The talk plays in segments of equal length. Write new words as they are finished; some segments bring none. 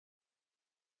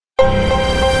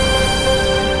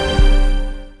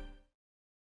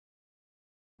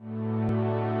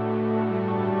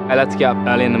I like to get up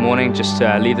early in the morning just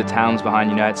to leave the towns behind.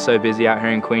 You know, it's so busy out here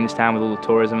in Queenstown with all the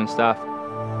tourism and stuff.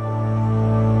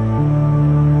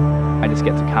 I just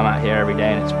get to come out here every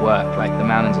day and it's work. Like, the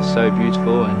mountains are so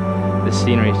beautiful and the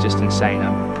scenery is just insane.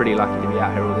 I'm pretty lucky to be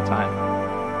out here all the time.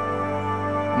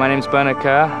 My name's Bernard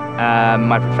Kerr.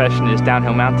 My profession is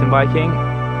downhill mountain biking.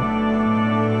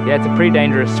 Yeah, it's a pretty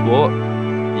dangerous sport.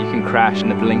 You can crash in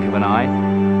the blink of an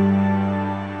eye.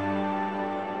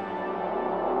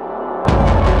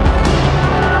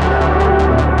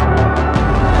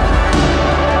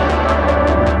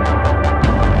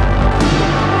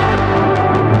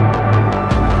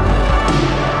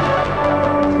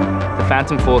 The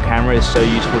Phantom 4 camera is so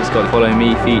useful. It's got the Follow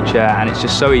Me feature and it's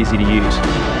just so easy to use.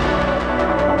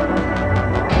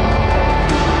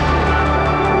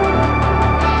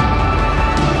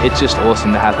 It's just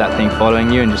awesome to have that thing following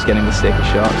you and just getting the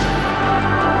sickest shots.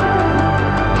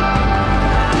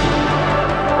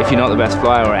 If you're not the best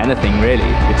flyer or anything really,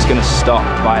 it's going to stop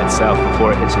by itself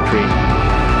before it hits a tree.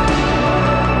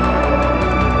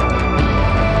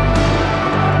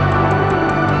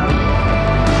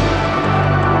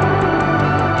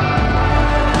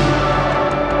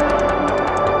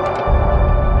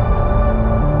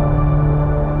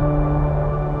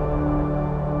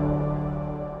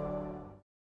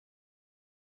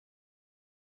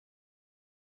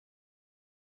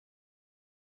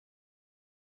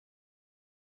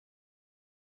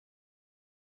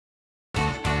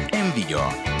 М.Видео.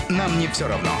 Нам не все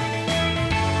равно.